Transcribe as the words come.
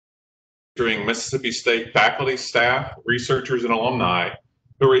featuring Mississippi State faculty, staff, researchers, and alumni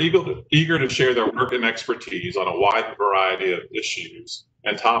who are eager to share their work and expertise on a wide variety of issues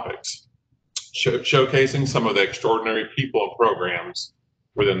and topics, showcasing some of the extraordinary people and programs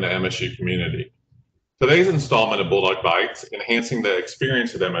within the MSU community. Today's installment of Bulldog Bites, enhancing the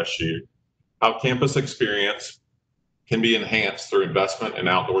experience at MSU, how campus experience can be enhanced through investment in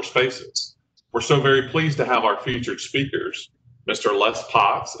outdoor spaces. We're so very pleased to have our featured speakers, Mr. Les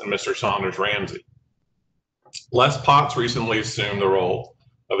Potts and Mr. Saunders Ramsey. Les Potts recently assumed the role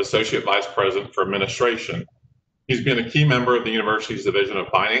of Associate Vice President for Administration. He's been a key member of the university's Division of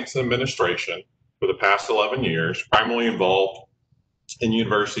Finance and Administration for the past 11 years, primarily involved in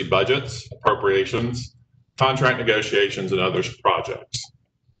university budgets, appropriations, contract negotiations, and other projects.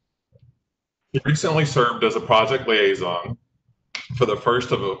 He recently served as a project liaison for the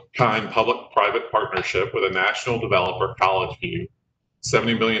first of a kind public-private partnership with a national developer, College View,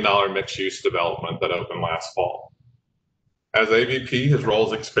 $70 million mixed-use development that opened last fall. As AVP, his role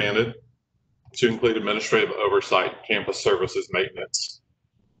has expanded to include administrative oversight and campus services maintenance.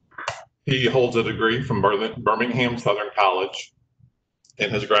 He holds a degree from Birmingham-Southern College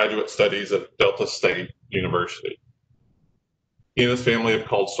and his graduate studies at Delta State University. He and his family have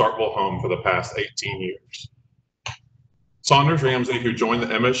called Starkville home for the past 18 years. Saunders Ramsey, who joined the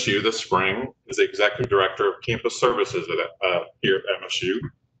MSU this spring, is the Executive Director of Campus Services here at MSU.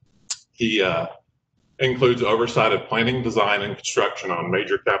 He includes oversight of planning, design, and construction on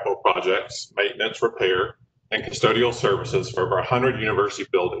major capital projects, maintenance, repair, and custodial services for over 100 university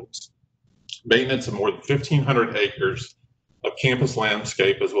buildings, maintenance of more than 1,500 acres of campus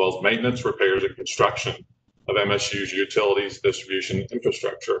landscape, as well as maintenance, repairs, and construction of MSU's utilities, distribution,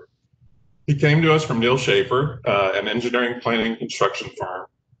 infrastructure. He came to us from Neil Schaefer, an engineering planning construction firm,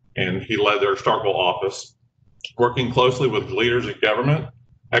 and he led their Starkville office, working closely with leaders in government,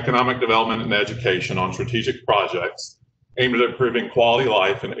 economic development, and education on strategic projects aimed at improving quality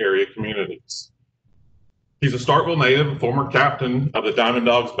life in area communities. He's a Starkville native and former captain of the Diamond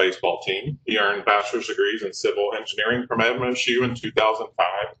Dogs baseball team. He earned bachelor's degrees in civil engineering from MSU in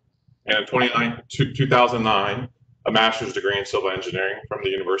 2005, and in 2009, a master's degree in civil engineering from the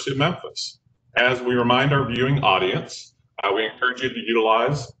University of Memphis. As we remind our viewing audience, we encourage you to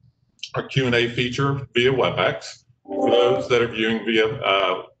utilize our Q&A feature via WebEx. For those that are viewing via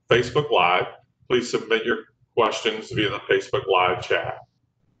Facebook Live, please submit your questions via the Facebook Live chat.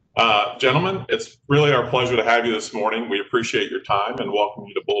 Gentlemen, it's really our pleasure to have you this morning. We appreciate your time and welcome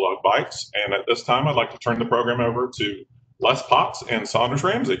you to Bulldog Bites. And at this time, I'd like to turn the program over to Les Potts and Saunders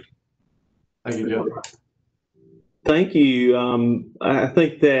Ramsey. Thank you, Joe. Thank you. I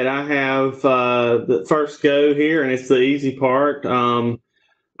think that I have the first go here, and it's the easy part.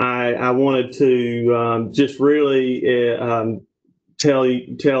 I wanted to just really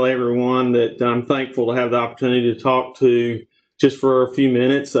tell everyone that I'm thankful to have the opportunity to talk to just for a few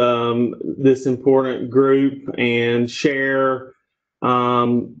minutes this important group and share,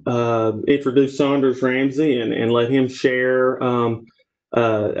 introduce Saunders Ramsey and let him share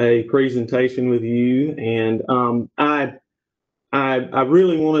a presentation with you. And I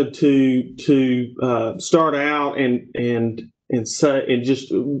really wanted to start out and say, and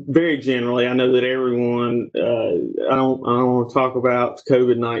just very generally, I know that everyone, I don't want to talk about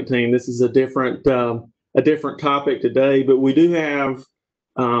COVID-19. This is a different topic today, but we do have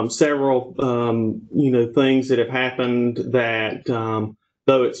several, things that have happened that,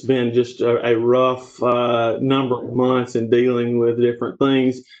 though it's been just a rough number of months in dealing with different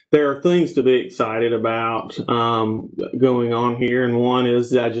things, there are things to be excited about going on here. And one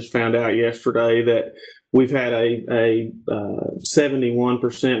is I just found out yesterday that we've had a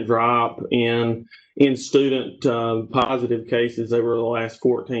 71% drop in student positive cases over the last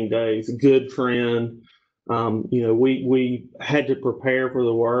 14 days. A good trend. We had to prepare for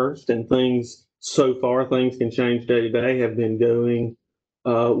the worst, and things can change day to day, have been going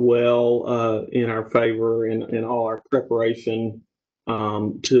well in our favor in all our preparation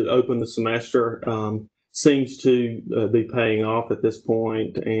to open the semester. Seems to be paying off at this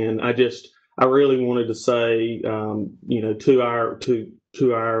point. And I really wanted to say,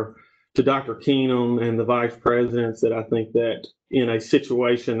 to Dr. Keenum and the vice presidents, that I think that in a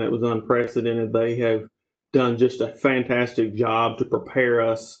situation that was unprecedented, they have done just a fantastic job to prepare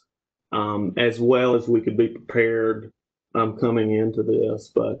us as well as we could be prepared coming into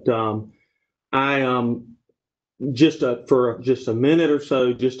this. But for just a minute or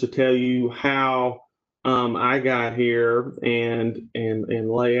so, just to tell you how I got here and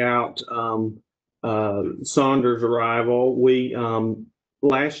lay out Saunders' arrival. We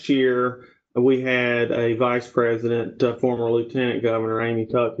last year we had a vice president, former Lieutenant Governor Amy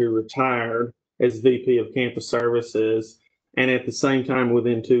Tuck, who retired as VP of Campus Services. And at the same time,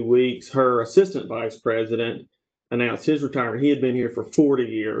 within 2 weeks, her assistant vice president announced his retirement. He had been here for 40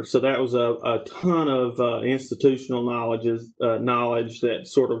 years. So that was a ton of institutional knowledge that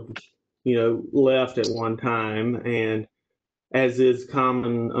sort of, left at one time. And as is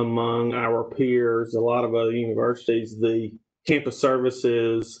common among our peers, a lot of other universities, the campus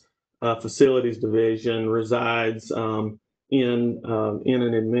services facilities division resides in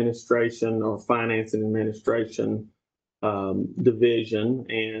an administration or finance and administration division.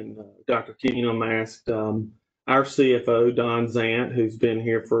 And Dr. Keenum asked our CFO, Don Zant, who's been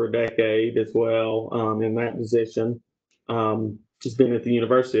here for a decade as well in that position, has been at the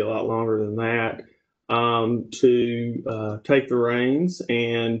university a lot longer than that, to take the reins.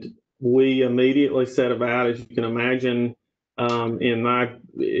 And we immediately set about, as you can imagine, in my,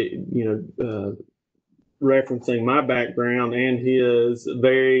 referencing my background and his,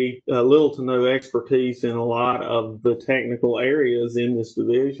 very little to no expertise in a lot of the technical areas in this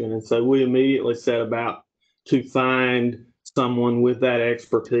division. And so we immediately set about to find someone with that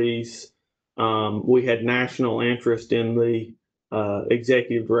expertise. We had national interest in the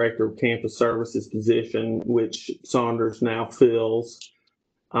executive director of campus services position, which Saunders now fills.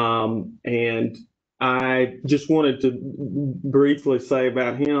 And I just wanted to briefly say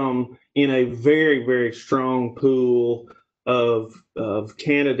about him, in a very, very strong pool of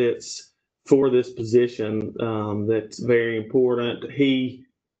candidates for this position, that's very important.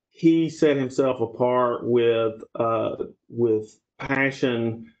 He set himself apart with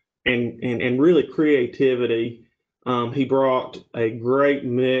passion and really creativity. He brought a great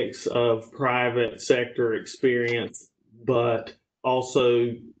mix of private sector experience, but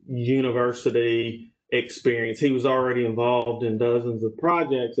also university experience. He was already involved in dozens of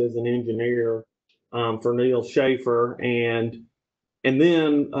projects as an engineer for Neil Schaefer, and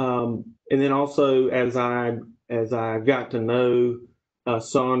then also as I got to know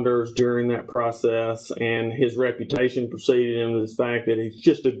Saunders during that process, and his reputation preceded him to the fact that he's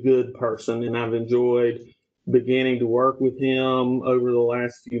just a good person, and I've enjoyed beginning to work with him over the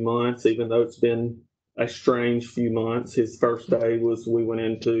last few months, even though it's been a strange few months. His first day was we went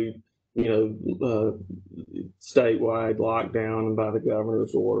into statewide lockdown by the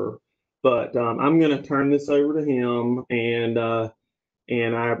governor's order. But I'm going to turn this over to him, and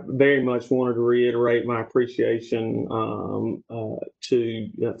I very much wanted to reiterate my appreciation for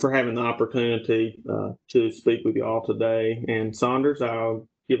having the opportunity to speak with you all today. And Saunders, I'll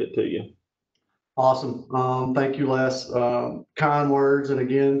give it to you. Awesome. Thank you, Les. Kind words. And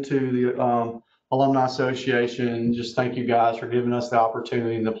again, to the Alumni Association, just thank you guys for giving us the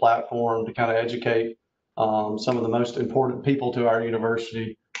opportunity and the platform to kind of educate some of the most important people to our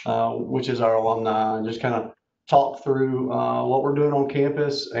university, which is our alumni, and just kind of talk through what we're doing on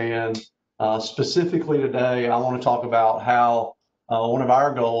campus. And specifically today, I want to talk about how one of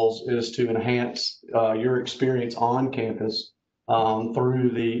our goals is to enhance your experience on campus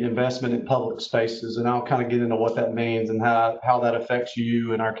through the investment in public spaces. And I'll kind of get into what that means and how that affects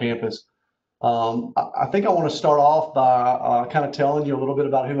you and our campus. I think I want to start off by kind of telling you a little bit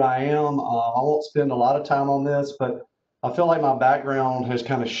about who I am. I won't spend a lot of time on this, but I feel like my background has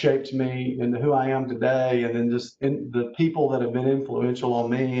kind of shaped me into who I am today, and then just in the people that have been influential on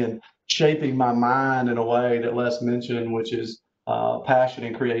me and shaping my mind in a way that Les mentioned, which is passion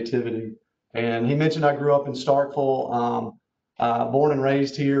and creativity. And he mentioned I grew up in Starkville, born and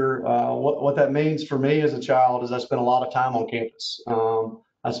raised here. What that means for me as a child is I spent a lot of time on campus.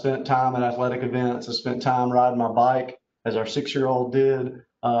 I spent time at athletic events. I spent time riding my bike, as our 6-year-old did,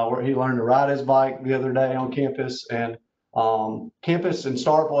 where he learned to ride his bike the other day on campus. And campus in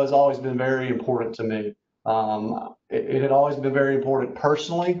Starkville has always been very important to me. It had always been very important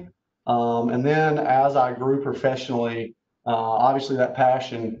personally. And then as I grew professionally, obviously that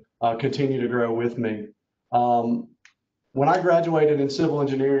passion continued to grow with me. When I graduated in civil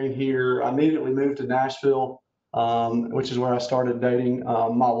engineering here, I immediately moved to Nashville, which is where I started dating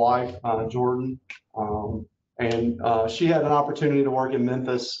my wife, Jordan. And she had an opportunity to work in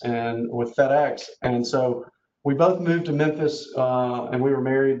Memphis and with FedEx. And so we both moved to Memphis and we were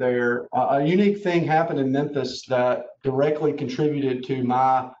married there. A unique thing happened in Memphis that directly contributed to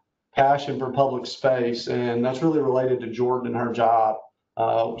my passion for public space. And that's really related to Jordan and her job.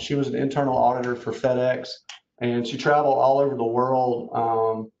 She was an internal auditor for FedEx, and she traveled all over the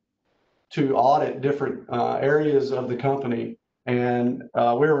world to audit different areas of the company. And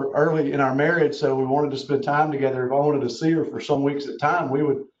we were early in our marriage, so we wanted to spend time together. If I wanted to see her for some weeks at a time,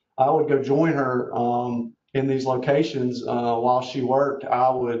 I would go join her in these locations, while she worked, I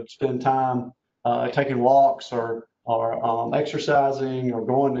would spend time taking walks or exercising or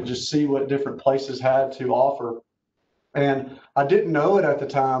going to just see what different places had to offer. And I didn't know it at the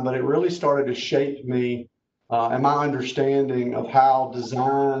time, but it really started to shape me and my understanding of how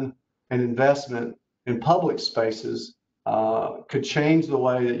design and investment in public spaces could change the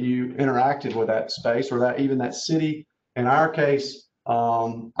way that you interacted with that space or that even that city. In our case,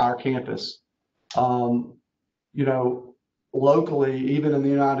 our campus. You know, locally, even in the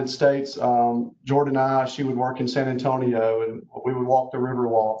United States, Jordan and I, she would work in San Antonio and we would walk the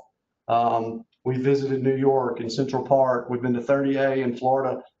Riverwalk. We visited New York and Central Park. We've been to 30A in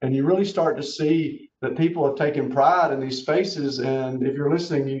Florida, and you really start to see that people have taken pride in these spaces. And if you're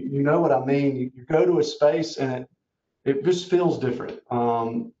listening, you know what I mean. You go to a space and it just feels different.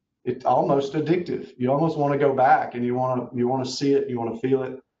 It's almost addictive. You almost want to go back, and you want to see it, you want to feel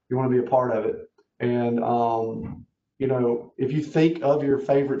it, you want to be a part of it. And you know, if you think of your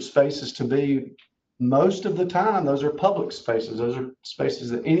favorite spaces to be, most of the time those are public spaces. Those are spaces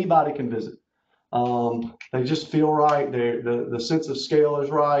that anybody can visit. They just feel right. The sense of scale is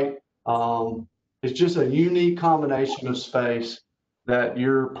right. It's just a unique combination of space that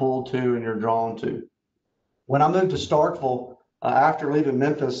you're pulled to and you're drawn to. When I moved to Starkville, after leaving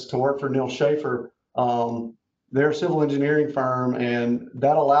Memphis to work for Neil Schaefer, they're a civil engineering firm, and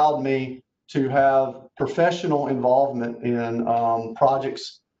that allowed me to have professional involvement in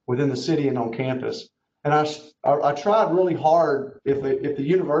projects within the city and on campus. And I tried really hard, if the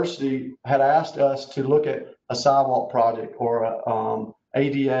university had asked us to look at a sidewalk project or a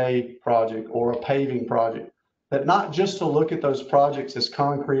ADA project or a paving project, that not just to look at those projects as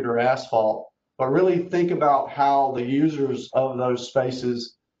concrete or asphalt, but really think about how the users of those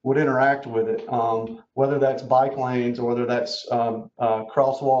spaces would interact with it, whether that's bike lanes or whether that's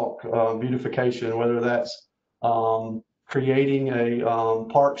crosswalk beautification, whether that's creating a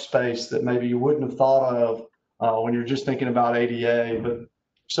park space that maybe you wouldn't have thought of when you're just thinking about ADA. But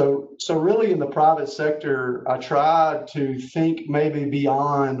so really in the private sector, I tried to think maybe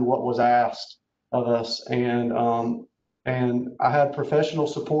beyond what was asked of us. And I had professional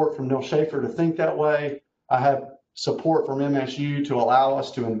support from Neil Schaefer to think that way. I had support from MSU to allow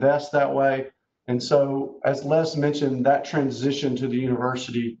us to invest that way. And so, as Les mentioned, that transition to the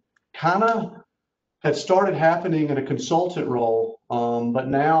university kind of had started happening in a consultant role, but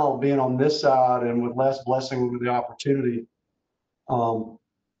now being on this side and with Les blessing with the opportunity,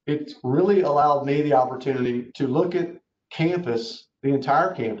 it really allowed me the opportunity to look at campus, the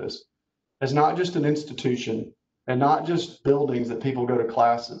entire campus, as not just an institution and not just buildings that people go to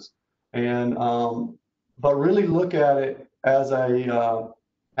classes, and but really look at it as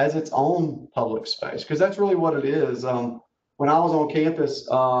its own public space, because that's really what it is. When I was on campus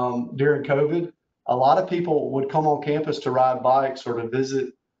during COVID, a lot of people would come on campus to ride bikes or to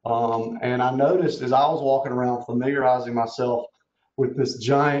visit. And I noticed as I was walking around familiarizing myself with this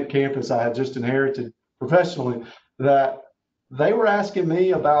giant campus I had just inherited professionally, that they were asking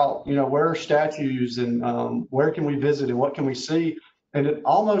me about, you know, where are statues and where can we visit and what can we see? And it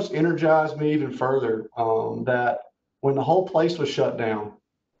almost energized me even further that when the whole place was shut down,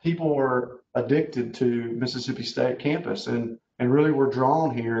 people were addicted to Mississippi State campus and really were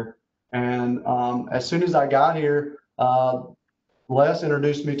drawn here. And as soon as I got here, Les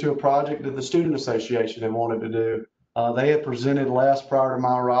introduced me to a project that the Student Association had wanted to do. They had presented Les prior to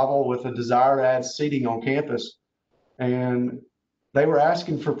my arrival with a desire to add seating on campus. And they were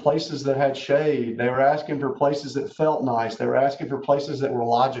asking for places that had shade. They were asking for places that felt nice. They were asking for places that were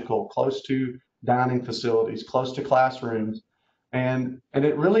logical, close to dining facilities, close to classrooms. And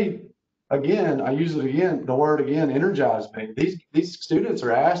it really, again, I use it again, the word again, energized me. These students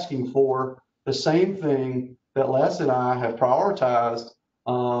are asking for the same thing that Les and I have prioritized,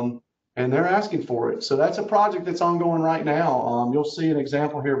 and they're asking for it. So that's a project that's ongoing right now. You'll see an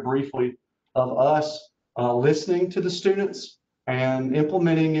example here briefly of us listening to the students and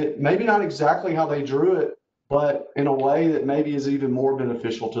implementing it, maybe not exactly how they drew it, but in a way that maybe is even more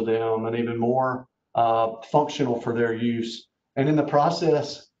beneficial to them and even more functional for their use. And in the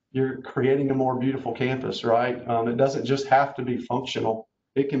process, you're creating a more beautiful campus, right? It doesn't just have to be functional.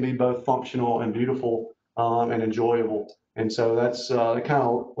 It can be both functional and beautiful and enjoyable. And so that's that kind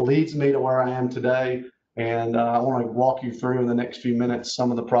of leads me to where I am today. And I want to walk you through in the next few minutes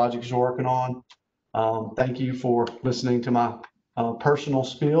some of the projects you're working on. Thank you for listening to my personal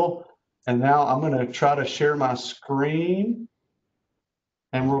spiel. And now I'm going to try to share my screen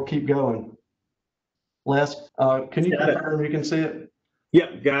and we'll keep going. Les, can you confirm you can see it?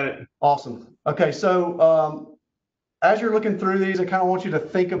 Yep, got it. Awesome. Okay, so as you're looking through these, I kind of want you to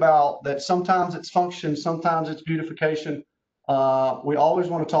think about that sometimes it's function, sometimes it's beautification. We always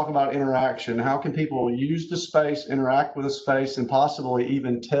want to talk about interaction. How can people use the space, interact with the space, and possibly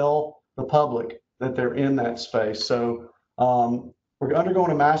even tell the public that they're in that space? So we're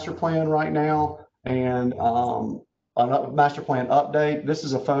undergoing a master plan right now, and a master plan update. This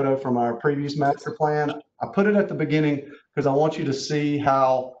is a photo from our previous master plan. I put it at the beginning because I want you to see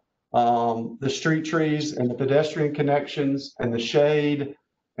how the street trees and the pedestrian connections and the shade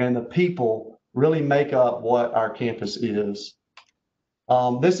and the people really make up what our campus is.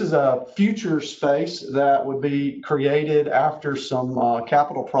 This is a future space that would be created after some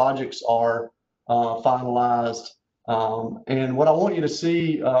capital projects are finalized. And what I want you to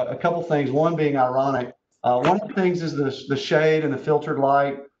see, a couple things, one being ironic. One of the things is the shade and the filtered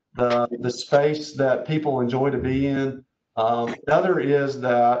light, the space that people enjoy to be in. The other is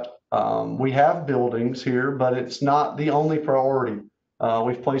that we have buildings here, but it's not the only priority.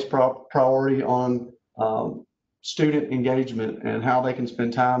 We've placed priority on student engagement and how they can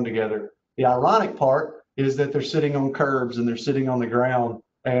spend time together. The ironic part is that they're sitting on curbs and they're sitting on the ground.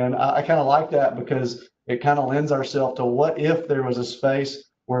 And I kind of like that because it kind of lends ourselves to what if there was a space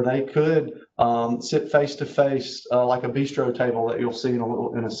where they could sit face to face, like a bistro table that you'll see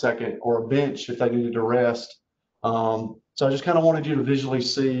in a second, or a bench if they needed to rest. So I just kind of wanted you to visually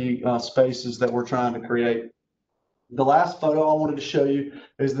see spaces that we're trying to create. The last photo I wanted to show you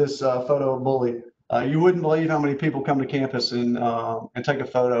is this photo of Bully. You wouldn't believe how many people come to campus and take a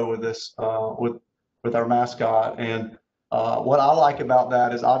photo with this with our mascot. And what I like about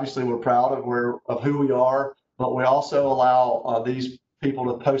that is obviously we're proud of who we are, but we also allow these people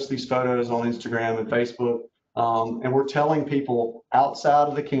to post these photos on Instagram and Facebook, and we're telling people outside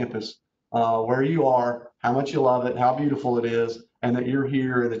of the campus where you are, how much you love it, how beautiful it is, and that you're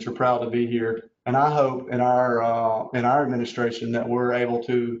here and that you're proud to be here. And I hope in our administration that we're able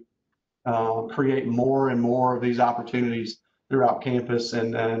to create more and more of these opportunities throughout campus,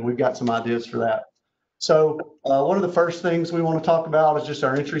 and we've got some ideas for that. So one of the first things we want to talk about is just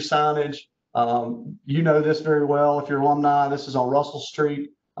our entry signage. You know this very well if you're alumni. This is on Russell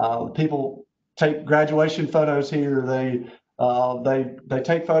Street. People take graduation photos here. They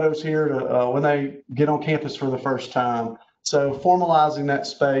take photos here to, when they get on campus for the first time. So formalizing that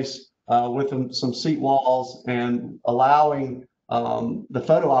space with some seat walls and allowing the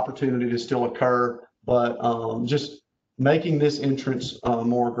photo opportunity to still occur, but just making this entrance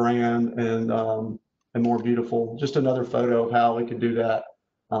more grand and more beautiful. Just another photo of how we could do that.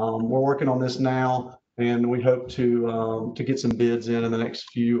 We're working on this now, and we hope to get some bids in the next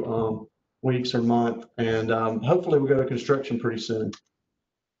few weeks or month, and hopefully we'll go to construction pretty soon.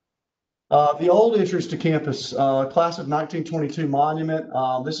 The old entrance to campus, class of 1922 monument.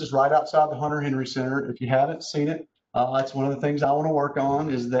 This is right outside the Hunter Henry Center. If you haven't seen it, that's one of the things I want to work on,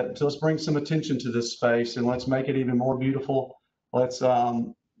 is that let's bring some attention to this space and let's make it even more beautiful. Let's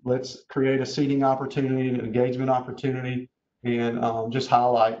create a seating opportunity, an engagement opportunity, and just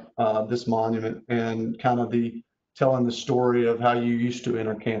highlight this monument and kind of telling the story of how you used to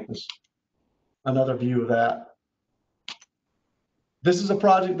enter campus. Another view of that. This is a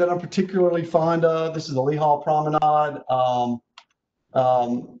project that I'm particularly fond of. This is the Lee Hall Promenade.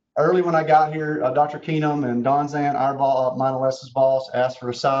 Early when I got here, Dr. Keenum and Don Zant, mine and Les's boss, asked for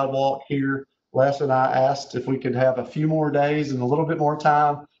a sidewalk here. Les and I asked if we could have a few more days and a little bit more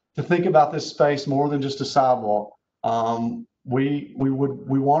time to think about this space more than just a sidewalk. We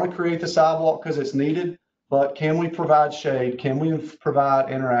want to create the sidewalk because it's needed, but can we provide shade? Can we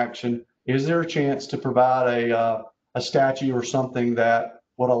provide interaction? Is there a chance to provide a statue or something that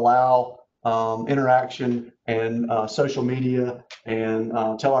would allow interaction and social media and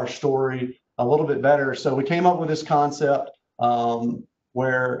tell our story a little bit better? So we came up with this concept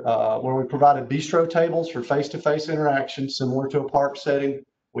where we provided bistro tables for face-to-face interaction, similar to a park setting.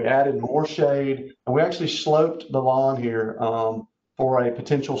 We added more shade, and we actually sloped the lawn here for a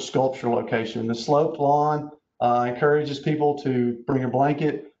potential sculpture location. The sloped lawn encourages people to bring a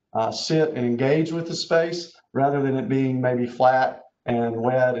blanket, sit and engage with the space, rather than it being maybe flat and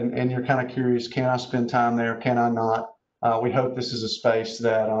wet, and you're kind of curious, can I spend time there? Can I not? We hope this is a space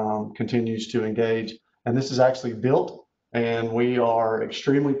that continues to engage. And this is actually built, and we are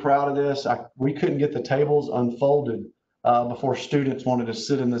extremely proud of this. We couldn't get the tables unfolded before students wanted to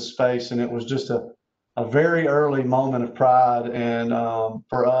sit in this space, and it was just a very early moment of pride and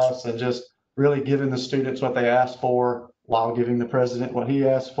for us, and just really giving the students what they asked for, while giving the president what he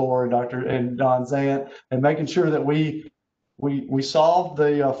asked for, and Don Zant, and making sure that we solved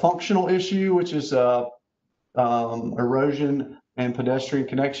the functional issue, which is erosion and pedestrian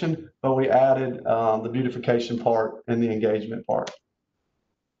connection, but we added the beautification part and the engagement part.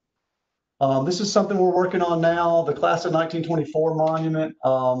 This is something we're working on now, the class of 1924 monument.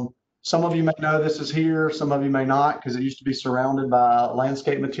 Some of you may know this is here, some of you may not, because it used to be surrounded by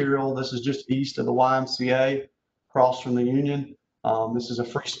landscape material. This is just east of the YMCA, across from the Union. This is a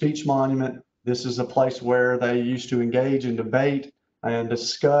free speech monument. This is a place where they used to engage in debate and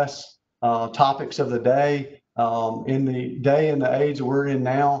discuss topics of the day. In the day and the age we're in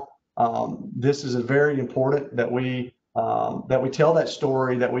now, this is very important that we tell that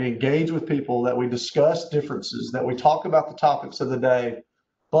story, that we engage with people, that we discuss differences, that we talk about the topics of the day.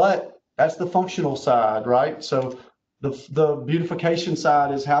 But that's the functional side, right? So the beautification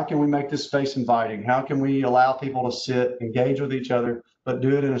side is, how can we make this space inviting? How can we allow people to sit, engage with each other, but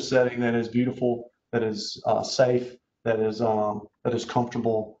do it in a setting that is beautiful, that is safe, that is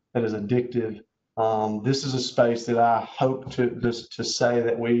comfortable, that is addictive. This is a space that I hope to say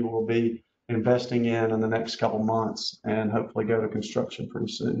that we will be investing in the next couple months and hopefully go to construction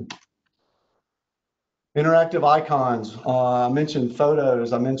pretty soon. Interactive icons. I mentioned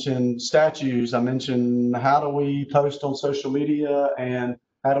photos. I mentioned statues. I mentioned how do we post on social media and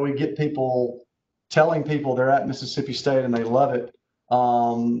how do we get people telling people they're at Mississippi State and they love it.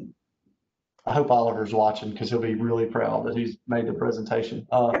 I hope Oliver's watching because he'll be really proud that he's made the presentation.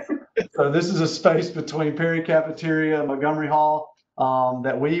 So this is a space between Perry Cafeteria and Montgomery Hall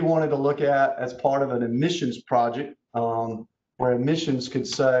that we wanted to look at as part of an admissions project, where admissions could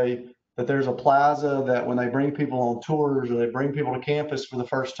say that there's a plaza that when they bring people on tours or they bring people to campus for the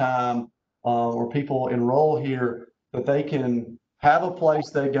first time, or people enroll here, that they can have a place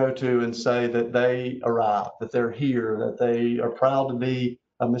they go to and say that they arrived, that they're here, that they are proud to be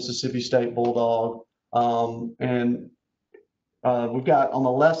a Mississippi State Bulldog. We've got on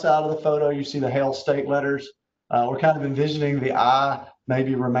the left side of the photo, you see the Hail State letters. We're kind of envisioning the eye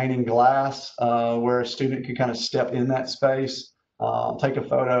maybe remaining glass, where a student can kind of step in that space, take a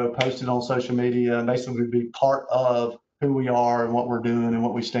photo, post it on social media, and basically be part of who we are and what we're doing and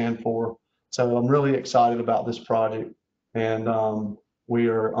what we stand for. So I'm really excited about this project, and we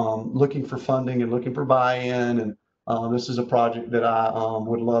are looking for funding and looking for buy-in, and this is a project that I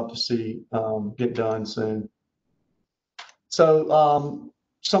would love to see get done soon. So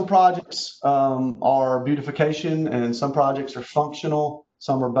some projects are beautification and some projects are functional,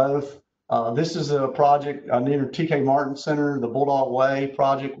 some are both. This is a project near TK Martin Center. The Bulldog Way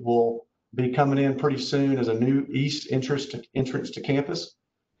project will be coming in pretty soon as a new east entrance to campus.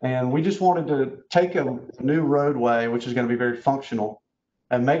 And we just wanted to take a new roadway, which is going to be very functional,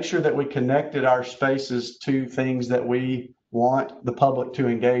 and make sure that we connected our spaces to things that we want the public to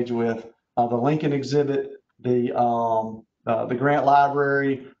engage with. The Lincoln exhibit, the grant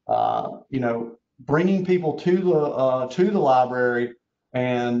library, bringing people to the library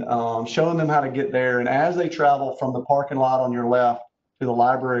and showing them how to get there. And as they travel from the parking lot on your left to the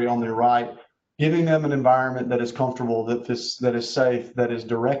library on their right, giving them an environment that is comfortable, that is safe, that is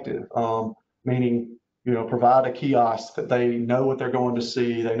directive, meaning, provide a kiosk that they know what they're going to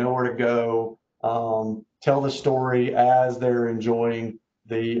see, they know where to go, tell the story as they're enjoying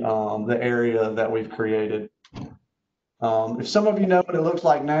the area that we've created. If some of you know what it looks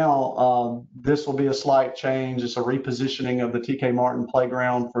like now, this will be a slight change. It's a repositioning of the TK Martin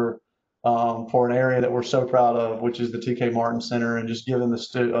playground for an area that we're so proud of, which is the TK Martin Center, and just giving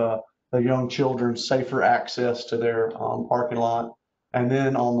the young children safer access to their parking lot. And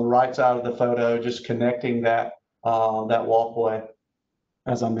then on the right side of the photo, just connecting that walkway,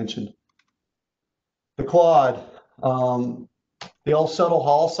 as I mentioned. The quad, the old Subtle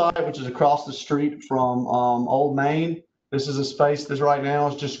Hall site, which is across the street from Old Main. This is a space that right now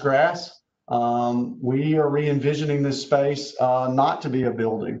is just grass. We are re-envisioning this space not to be a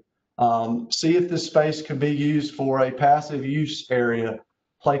building. See if this space could be used for a passive use area,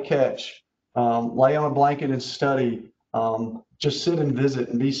 play catch, lay on a blanket and study, just sit and visit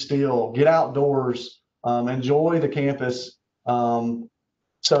and be still, get outdoors, enjoy the campus. So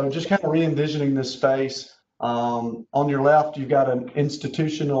just kind of re-envisioning this space. On your left, you've got an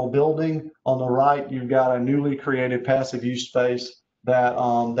institutional building. On the right, you've got a newly created passive use space that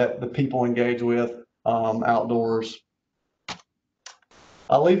the people engage with outdoors.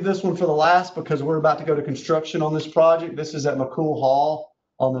 I'll leave this one for the last because we're about to go to construction on this project. This is at McCool Hall.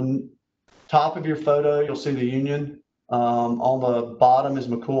 On the top of your photo, you'll see the Union. On the bottom is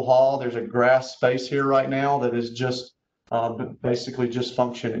McCool Hall. There's a grass space here right now that is just basically just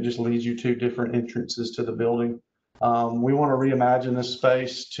function. It just leads you to different entrances to the building. We want to reimagine this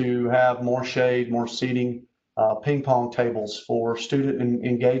space to have more shade, more seating, ping pong tables for student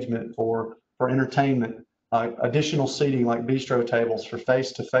engagement, for entertainment. additional seating like bistro tables for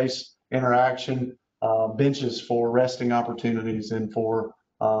face-to-face interaction, benches for resting opportunities, and for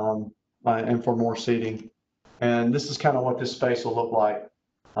more seating. And this is kind of what this space will look like.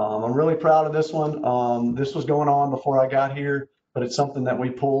 I'm really proud of this one. This was going on before I got here, but it's something that we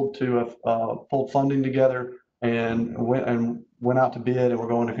pulled funding together and went out to bid, and we're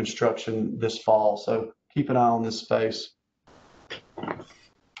going to construction this fall. So keep an eye on this space.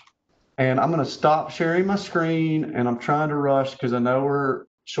 And I'm going to stop sharing my screen, and I'm trying to rush because I know we're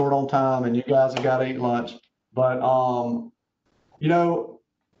short on time and you guys have got to eat lunch. But, you know,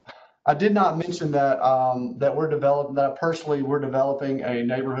 I did not mention that we're developing a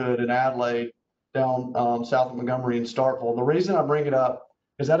neighborhood in Adelaide down south of Montgomery in Starkville. The reason I bring it up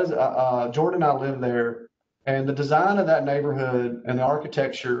is that Jordan and I live there, and the design of that neighborhood and the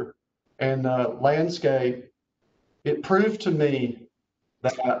architecture and the landscape, it proved to me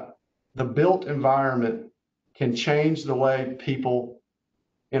that the built environment can change the way people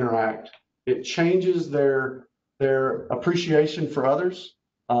interact. It changes their appreciation for others.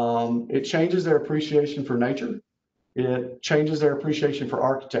 It changes their appreciation for nature. It changes their appreciation for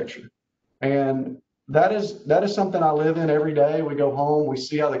architecture. And that is something I live in every day. We go home, we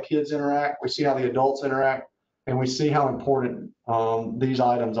see how the kids interact, we see how the adults interact, and we see how important these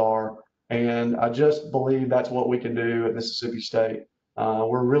items are. And I just believe that's what we can do at Mississippi State.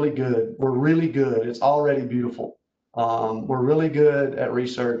 We're really good. We're really good. It's already beautiful. We're really good at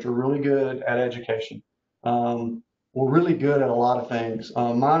research. We're really good at education. We're really good at a lot of things.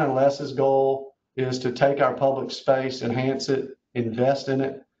 Mine and Les's goal is to take our public space, enhance it, invest in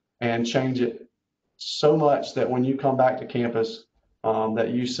it, and change it so much that when you come back to campus, that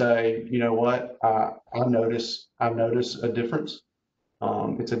you say, you know what, I notice a difference.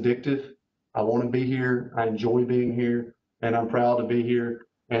 It's addictive. I want to be here. I enjoy being here, and I'm proud to be here.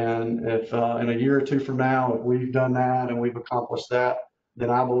 And if in a year or two from now, if we've done that and we've accomplished that, then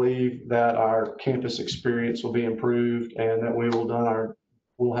I believe that our campus experience will be improved and that we'll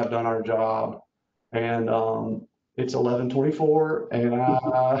have done our job. And it's 11:24, and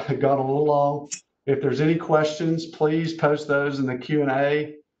I got a little long. If there's any questions, please post those in the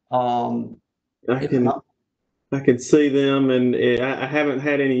Q&A. I can see them, and I haven't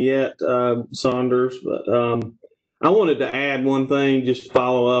had any yet, Saunders, but I wanted to add one thing, just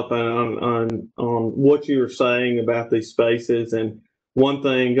follow up on what you were saying about these spaces. And one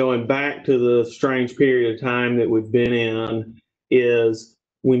thing, going back to the strange period of time that we've been in, is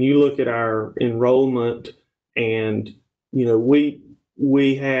when you look at our enrollment, and you know, we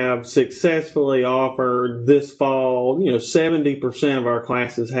have successfully offered this fall, 70% of our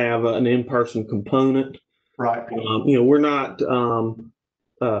classes have an in-person component. Right. We're not,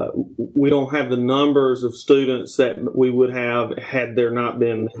 we don't have the numbers of students that we would have had there not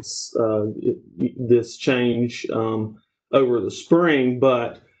been this change over the spring,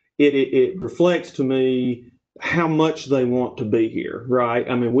 but it reflects to me how much they want to be here, right?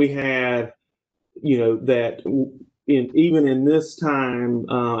 I mean, we had, that even in this time,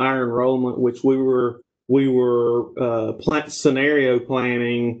 our enrollment, which we were scenario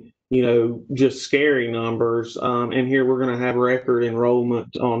planning, just scary numbers. And here we're going to have record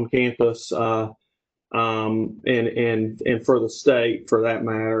enrollment on campus, and for the state, for that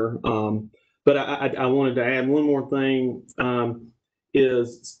matter. But I wanted to add one more thing,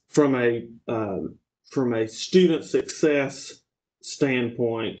 is from a student success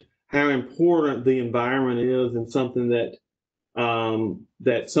standpoint, how important the environment is, and something that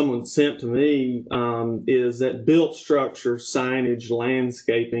someone sent to me is that built structure, signage,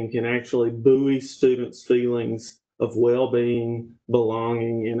 landscaping can actually buoy students' feelings of well-being,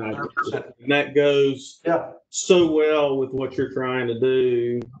 belonging, and that goes so well with what you're trying to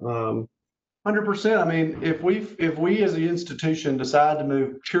do. 100%. I mean, if we as an institution decide to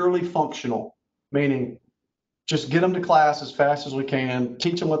move purely functional, meaning just get them to class as fast as we can,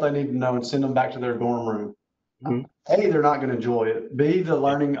 teach them what they need to know, and send them back to their dorm room. Mm-hmm. A, they're not going to enjoy it. B, the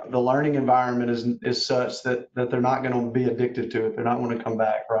learning environment is such that they're not going to be addicted to it. They're not going to come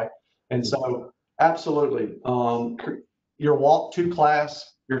back, right? And so, absolutely, your walk to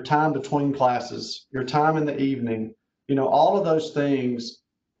class, your time between classes, your time in the evening, all of those things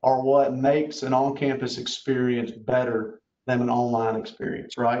are what makes an on-campus experience better than an online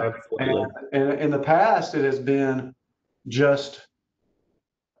experience, right? Absolutely. And in the past, it has been just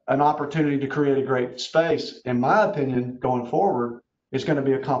an opportunity to create a great space. In my opinion, going forward, it's going to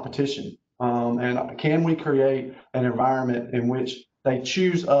be a competition. And can we create an environment in which they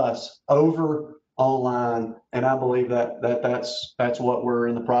choose us over online? And I believe that's what we're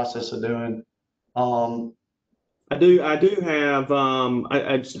in the process of doing. I do have,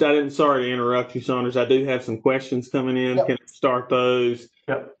 sorry to interrupt you, Saunders. I do have some questions coming in. Yep. Can I start those?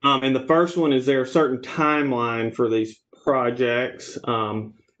 Yep. And the first one, is there a certain timeline for these projects? I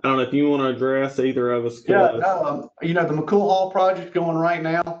don't know if you want to address, either of us could. Yeah, no, the McCool Hall project going right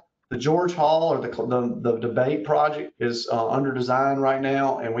now. The George Hall, or the debate project, is under design right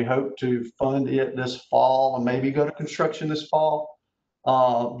now, and we hope to fund it this fall and maybe go to construction this fall.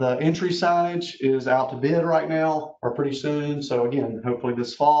 The entry signage is out to bid right now, or pretty soon. So again, hopefully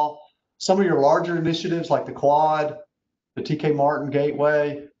this fall. Some of your larger initiatives like the quad, the TK Martin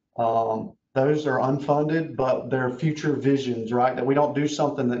Gateway, those are unfunded, but they're future visions, right? That we don't do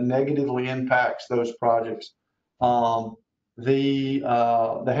something that negatively impacts those projects. The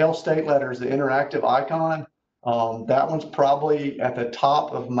Hail State letters, the interactive icon, that one's probably at the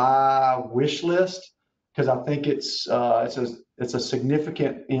top of my wish list, because I think it's a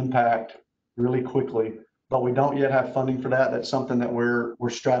significant impact really quickly, but we don't yet have funding for that. That's something that we're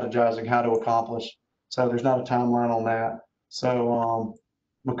strategizing how to accomplish. So there's not a timeline on that. So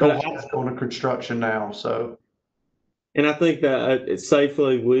McCool Hall is going to construction now. So, and I think that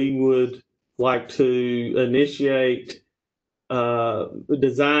safely we would like to initiate,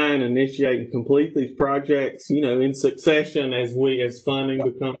 design, initiate, and complete these projects, in succession as funding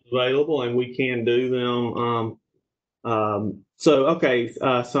becomes available, and we can do them. Okay,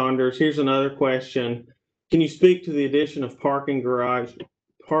 Saunders, here's another question. Can you speak to the addition of parking garages?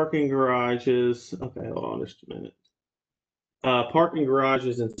 Okay, hold on just a minute. Parking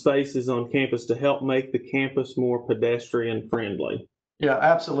garages and spaces on campus to help make the campus more pedestrian friendly. Yeah,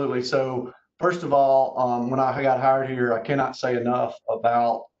 absolutely. So first of all, when I got hired here, I cannot say enough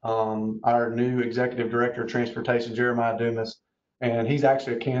about our new executive director of transportation, Jeremiah Dumas, and he's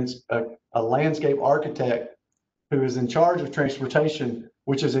actually a landscape architect who is in charge of transportation,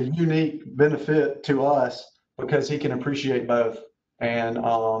 which is a unique benefit to us because he can appreciate both. And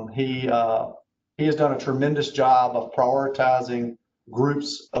he has done a tremendous job of prioritizing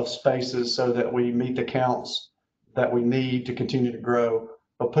groups of spaces so that we meet the counts that we need to continue to grow,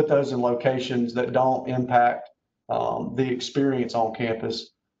 but put those in locations that don't impact the experience on campus.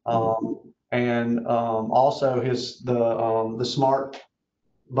 Also the smart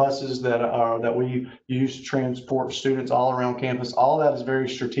buses that we use to transport students all around campus. All that is very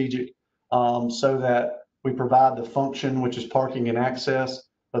strategic, so that we provide the function, which is parking and access,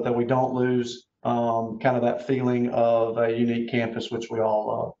 but that we don't lose kind of that feeling of a unique campus, which we all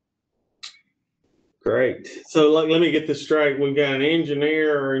love. Great. So let me get this straight. We've got an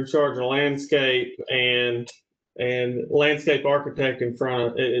engineer in charge of landscape and landscape architect in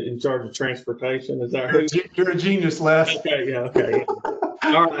charge of transportation. Is that right? You're a genius, Les. Okay. Yeah. Okay.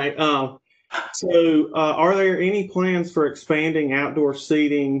 All right. So are there any plans for expanding outdoor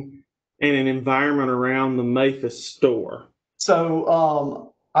seating and an environment around the Memphis store?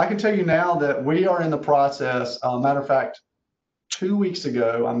 So I can tell you now that we are in the process. Matter of fact, 2 weeks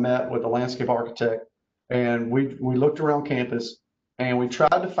ago, I met with a landscape architect, and we looked around campus, and we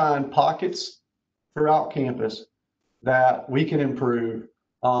tried to find pockets throughout campus that we can improve.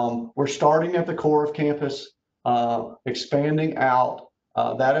 We're starting at the core of campus, expanding out.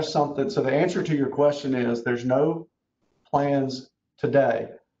 That is something. So the answer to your question is there's no plans today,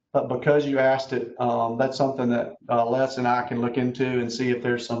 but because you asked it, that's something that Les and I can look into and see if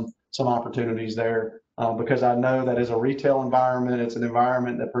there's some opportunities there. Because I know that as a retail environment, it's an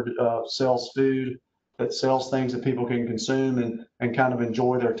environment that sells food, that sells things that people can consume and kind of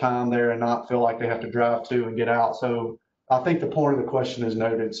enjoy their time there and not feel like they have to drive to and get out. So I think the point of the question is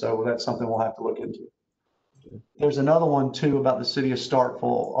noted. So that's something we'll have to look into. There's another one too about the city of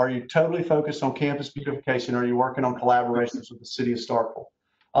Starkville. Are you totally focused on campus beautification? Or are you working on collaborations with the city of Starkville?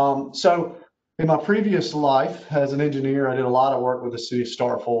 So in my previous life as an engineer, I did a lot of work with the city of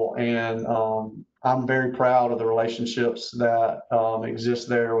Starkville, and I'm very proud of the relationships that exist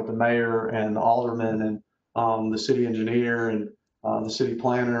there with the mayor and the alderman and the city engineer and the city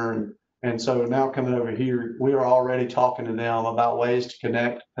planner. And so now coming over here, we are already talking to them about ways to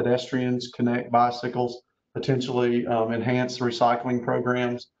connect pedestrians, connect bicycles, potentially enhance recycling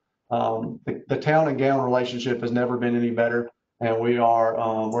programs. The town and gown relationship has never been any better. And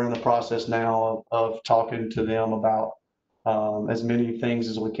we're in the process now of talking to them about as many things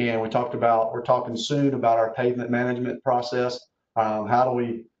as we can. We're talking soon about our pavement management process. How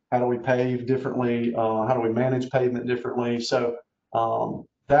do we pave differently? How do we manage pavement differently? So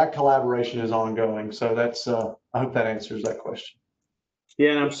that collaboration is ongoing. So that's I hope that answers that question.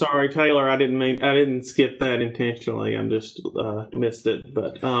 Yeah, and I'm sorry, Taylor. I didn't skip that intentionally. I just missed it.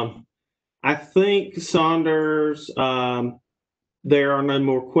 But I think, Saunders, there are no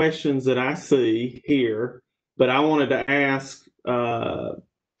more questions that I see here. but I wanted to ask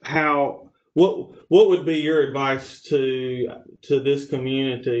what would be your advice to this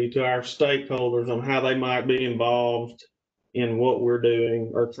community, to our stakeholders, on how they might be involved in what we're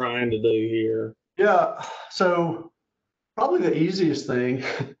doing or trying to do here? Yeah, so probably the easiest thing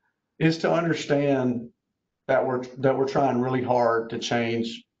is to understand that we're trying really hard to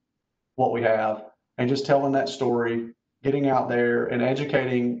change what we have, and just telling that story, getting out there and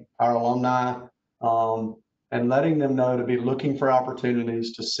educating our alumni, and letting them know to be looking for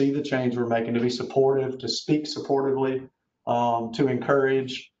opportunities to see the change we're making, to be supportive, to speak supportively, to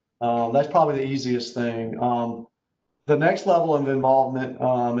encourage. That's probably the easiest thing. The next level of involvement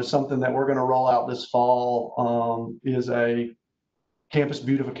is something that we're going to roll out this fall, is a campus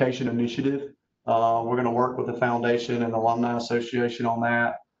beautification initiative. We're going to work with the foundation and the Alumni Association on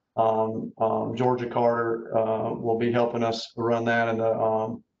that. Georgia Carter will be helping us run that, and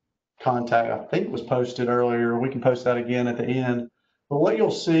the contact, I think, was posted earlier. We can post that again at the end. But what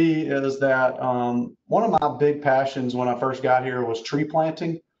you'll see is that one of my big passions when I first got here was tree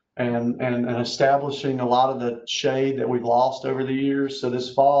planting and establishing a lot of the shade that we've lost over the years. So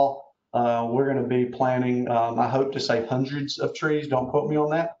this fall, we're going to be planting, I hope to say hundreds of trees. Don't quote me on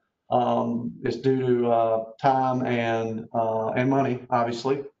that. It's due to time and money,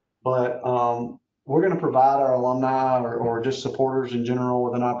 obviously. But we're going to provide our alumni or just supporters in general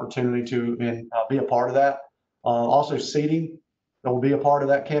with an opportunity to be a part of that. Also, seating that will be a part of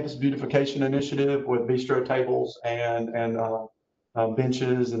that campus beautification initiative with bistro tables and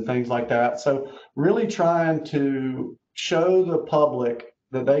benches and things like that. So really trying to show the public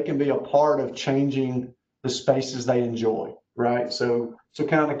that they can be a part of changing the spaces they enjoy, right? So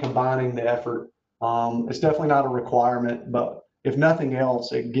kind of combining the effort. It's definitely not a requirement, but if nothing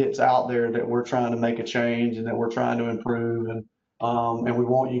else, it gets out there that we're trying to make a change and that we're trying to improve, and we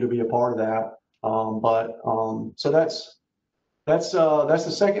want you to be a part of that. So that's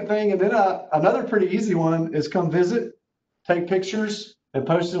the second thing. And then another pretty easy one is come visit, take pictures, and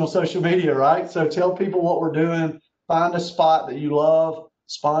post it on social media, right? So tell people what we're doing, find a spot that you love,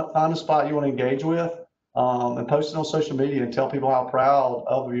 find a spot you want to engage with, and post it on social media and tell people how proud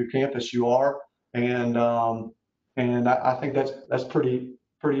of your campus you are. And I think that's pretty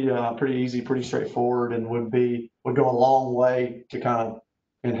easy, pretty straightforward, and would go a long way to kind of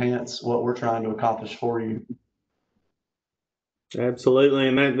enhance what we're trying to accomplish for you. Absolutely,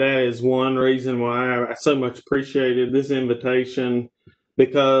 and that is one reason why I so much appreciated this invitation,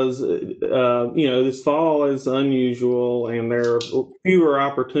 because this fall is unusual and there are fewer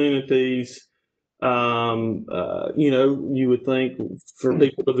opportunities. You would think, for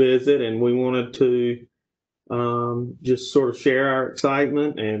people to visit, and we wanted to just sort of share our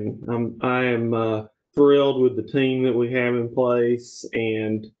excitement, and I am thrilled with the team that we have in place,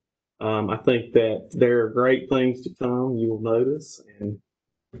 and I think that there are great things to come. You will notice, and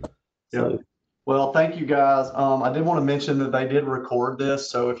so. Yeah. Well, thank you guys. I did want to mention that they did record this,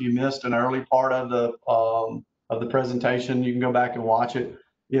 so if you missed an early part of the presentation, you can go back and watch it.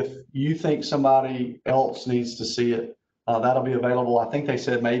 If you think somebody else needs to see it, that'll be available. I think they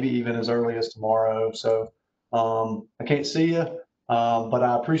said maybe even as early as tomorrow. So I can't see you, but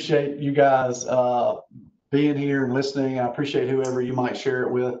I appreciate you guys being here and listening. I appreciate whoever you might share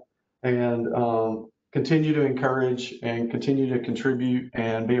it with, and continue to encourage and continue to contribute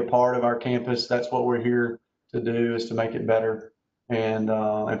and be a part of our campus. That's what we're here to do, is to make it better and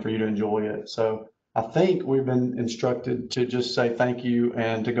for you to enjoy it. So I think we've been instructed to just say thank you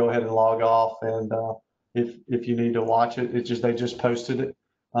and to go ahead and log off. And if you need to watch it, they just posted it.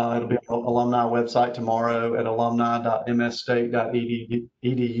 It'll be on the alumni website tomorrow at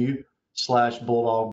alumni.msstate.edu/Bulldog